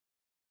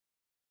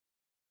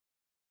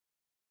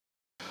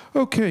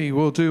Okay,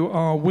 we'll do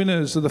our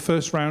winners of the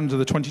first round of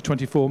the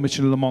 2024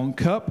 Michelin Le Mans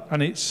Cup,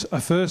 and it's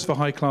a first for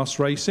high-class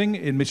racing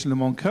in Michelin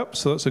Le Mans Cup,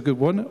 so that's a good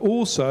one.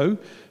 Also,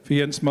 for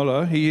Jens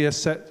Moller, he has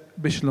set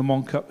Michelin Le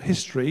Mans Cup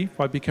history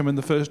by becoming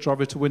the first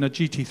driver to win a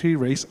GT3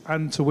 race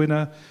and to win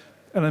a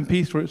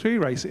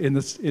LMP3 race in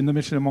the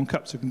Michelin Le Mans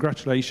Cup, so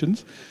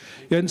congratulations.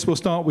 Jens, we'll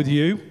start with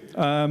you.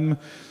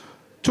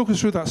 Talk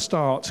us through that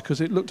start, because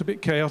it looked a bit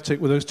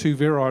chaotic with those two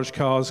Virage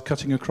cars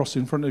cutting across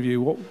in front of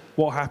you.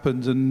 What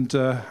happened, and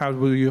how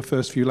were your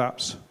first few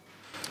laps?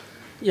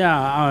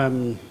 Yeah,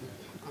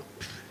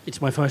 it's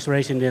my first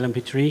race in the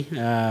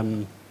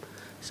LMP3,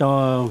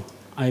 so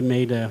I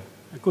made a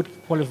good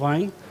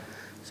qualifying.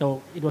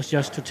 So it was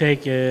just to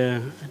take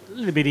a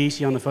little bit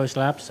easy on the first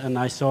laps, and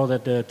I saw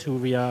that the two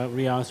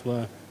Rias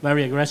were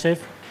very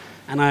aggressive,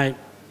 and I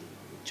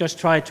just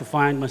tried to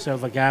find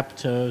myself a gap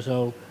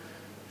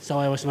so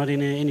I was not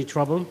in any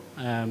trouble.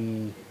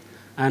 And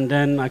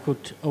then I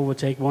could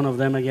overtake one of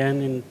them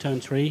again in turn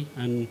 3,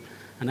 and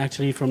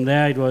actually from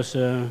there it was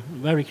a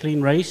very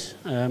clean race.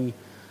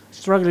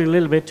 Struggling a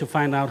little bit to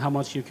find out how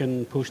much you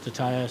can push the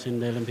tires in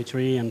the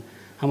LMP3 and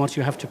how much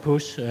you have to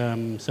push.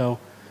 So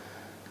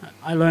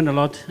I learned a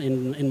lot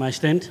in my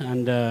stint,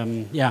 and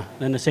yeah,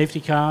 then the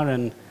safety car,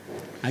 and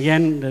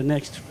again the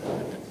next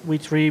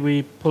V3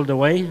 we pulled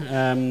away,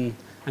 and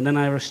then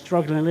I was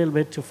struggling a little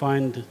bit to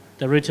find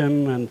the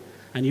rhythm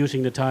and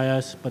using the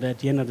tires, but at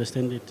the end of the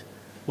stint it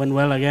went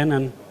well again,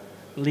 and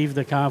leave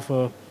the car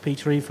for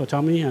P3 for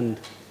Tommy, and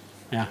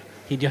yeah,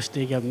 he just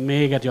did a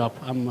mega job.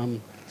 I'm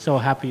so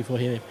happy for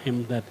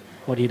him that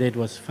what he did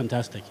was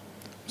fantastic.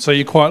 So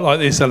you quite like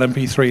this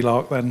LMP3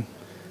 lark then?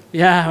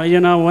 Yeah, you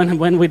know,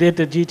 when we did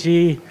the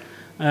GT,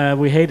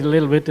 we hated a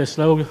little bit the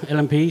slow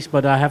LMPs,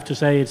 but I have to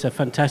say it's a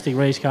fantastic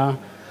race car,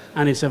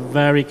 and it's a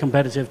very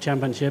competitive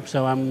championship,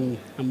 so I'm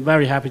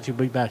very happy to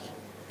be back.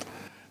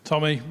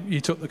 Tommy,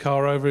 you took the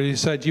car over, and you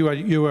said you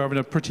were having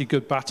a pretty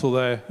good battle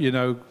there, you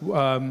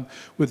know,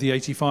 with the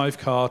 85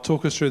 car.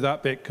 Talk us through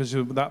that bit, because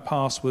that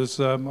pass was,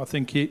 I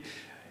think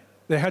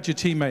they had your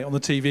teammate on the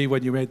TV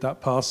when you made that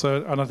pass,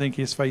 and I think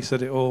his face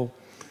said it all.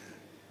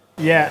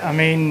 Yeah, I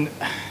mean,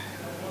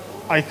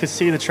 I could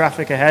see the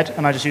traffic ahead,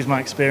 and I just used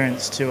my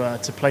experience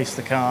to place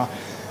the car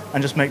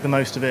and just make the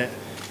most of it.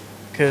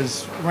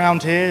 Because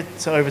around here,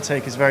 to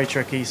overtake is very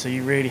tricky, so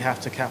you really have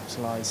to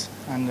capitalise.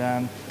 And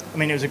I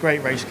mean, it was a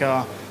great race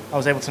car. I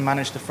was able to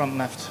manage the front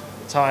left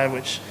tyre,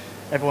 which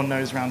everyone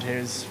knows around here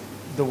is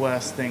the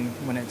worst thing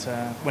when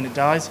it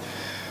dies.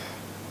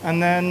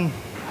 And then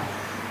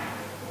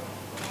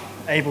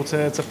able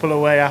to pull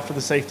away after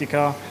the safety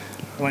car.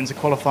 I went into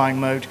qualifying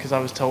mode because I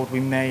was told we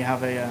may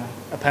have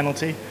a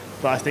penalty,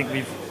 but I think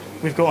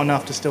we've got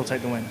enough to still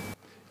take the win.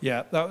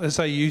 Yeah,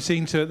 you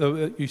seem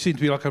to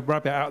be like a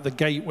rabbit out of the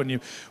gate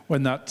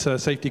when that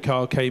safety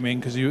car came in,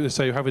 because you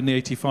say you're having the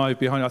 85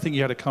 behind. I think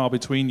you had a car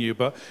between you,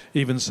 but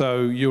even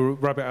so, you were a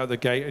rabbit out of the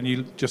gate and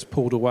you just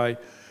pulled away.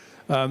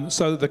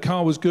 So the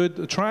car was good.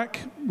 The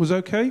track was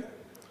okay.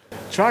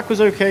 Track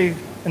was okay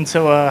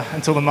until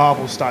the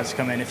marbles started to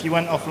come in. If you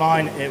went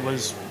offline, it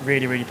was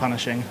really, really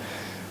punishing.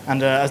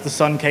 And as the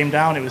sun came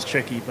down, it was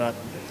tricky, but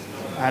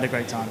I had a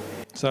great time.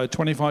 So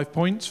 25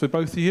 points for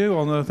both of you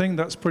on the thing.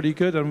 That's pretty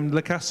good. And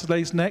Le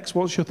Castellet's next.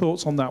 What's your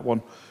thoughts on that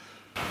one?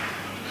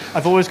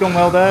 I've always gone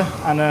well there,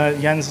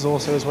 and Jens is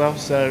also as well.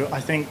 So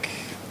I think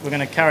we're going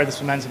to carry this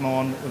momentum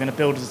on. We're going to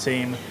build as a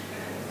team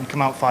and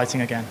come out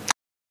fighting again.